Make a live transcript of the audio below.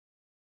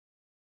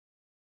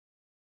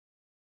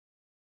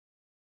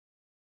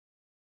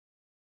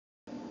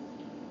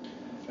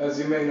As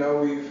you may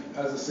know,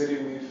 as a city,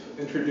 we've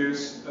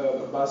introduced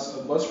a bus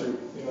route,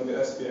 the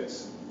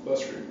SBX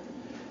bus route.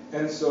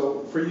 And so,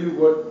 for you,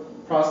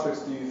 what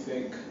prospects do you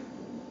think?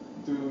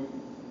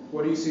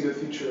 What do you see the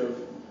future of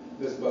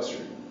this bus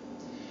route?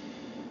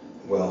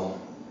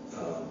 Well,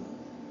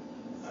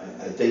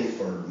 I think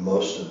for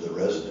most of the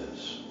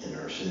residents in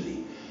our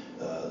city,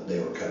 they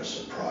were kind of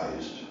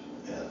surprised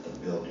at the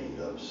building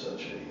of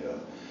such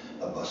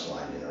a bus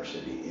line in our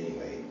city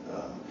anyway.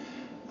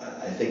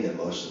 I think that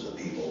most of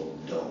the people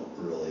don't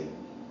really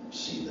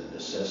see the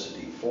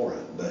necessity for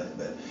it, but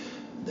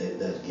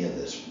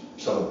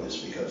some of it's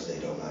because they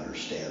don't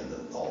understand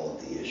all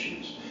of the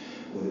issues.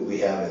 We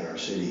have in our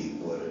city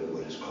what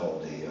is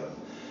called the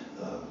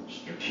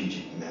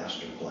strategic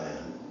master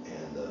plan,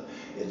 and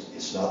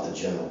it's not the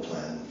general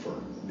plan for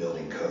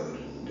building code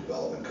and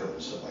development code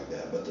and stuff like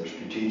that, but the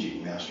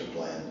strategic master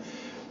plan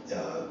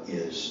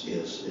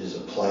is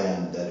a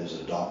plan that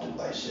is adopted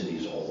by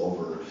cities all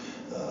over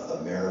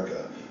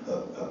America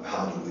of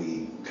how do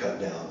we cut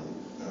down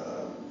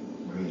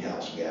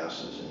greenhouse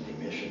gases and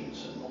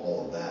emissions and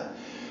all of that.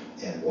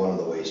 And one of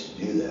the ways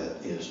to do that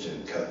is to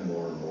cut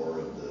more and more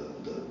of the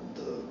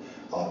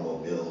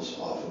automobiles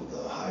off of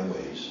the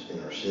highways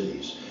in our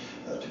cities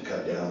to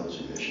cut down those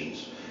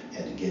emissions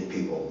and to get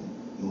people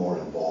more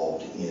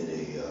involved in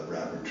a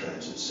rapid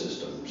transit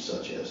system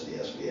such as the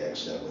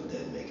SBX that would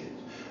then make it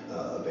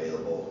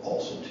available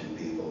also to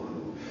people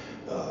who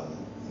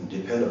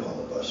depend upon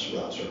the bus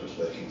route service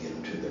but can get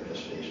them to their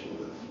destination a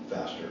little bit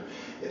faster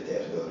if they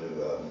have to go to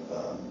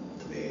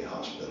the VA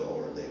hospital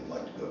or they'd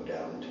like to go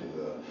down to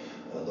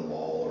the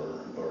mall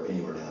or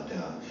anywhere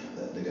downtown.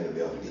 They're going to be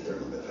able to get there a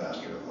little bit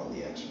faster on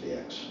the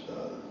SBX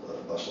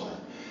bus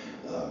line.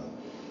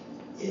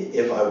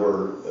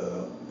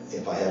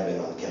 If I had been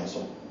on the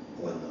council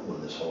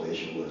when this whole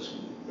issue was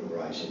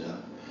rising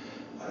up,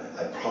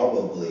 I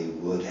probably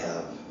would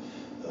have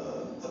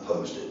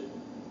opposed it,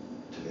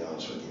 to be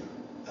honest with you,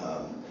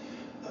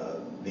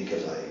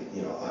 because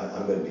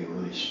I'm going to be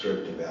really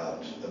strict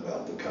about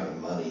the kind of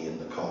money and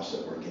the costs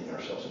that we're getting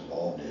ourselves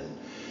involved in,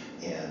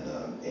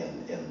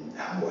 and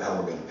how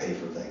we're going to pay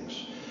for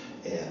things,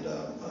 and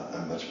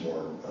I'm much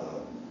more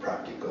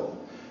practical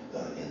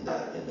in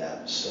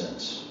that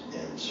sense,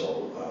 and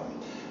so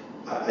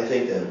I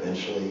think that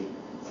eventually,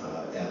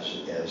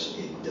 as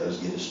it does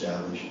get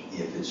established,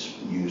 if it's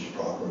used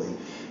properly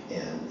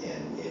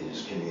and it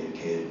is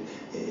communicated,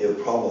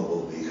 it probably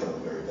will become a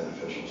very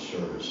beneficial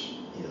service,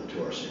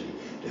 to our city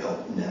to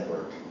help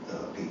network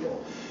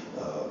people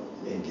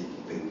and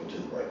get people to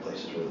the right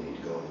places where they need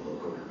to go in a little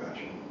quicker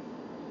fashion.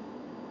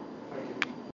 Thank you.